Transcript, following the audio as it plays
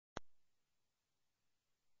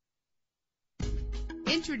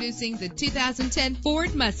Introducing the 2010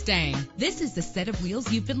 Ford Mustang. This is the set of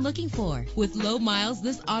wheels you've been looking for. With low miles,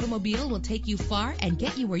 this automobile will take you far and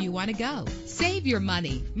get you where you want to go. Save your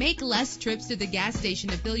money. Make less trips to the gas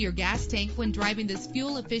station to fill your gas tank when driving this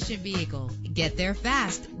fuel-efficient vehicle. Get there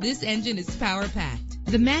fast. This engine is power-packed.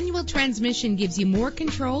 The manual transmission gives you more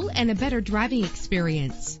control and a better driving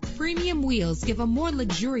experience. Premium wheels give a more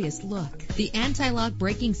luxurious look. The anti-lock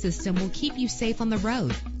braking system will keep you safe on the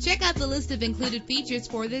road. Check out the list of included features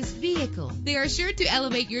for this vehicle. They are sure to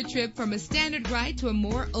elevate your trip from a standard ride to a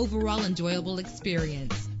more overall enjoyable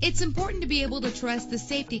experience. It's important to be able to trust the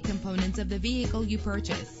safety components of the vehicle you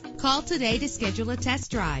purchase. Call today to schedule a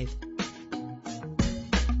test drive.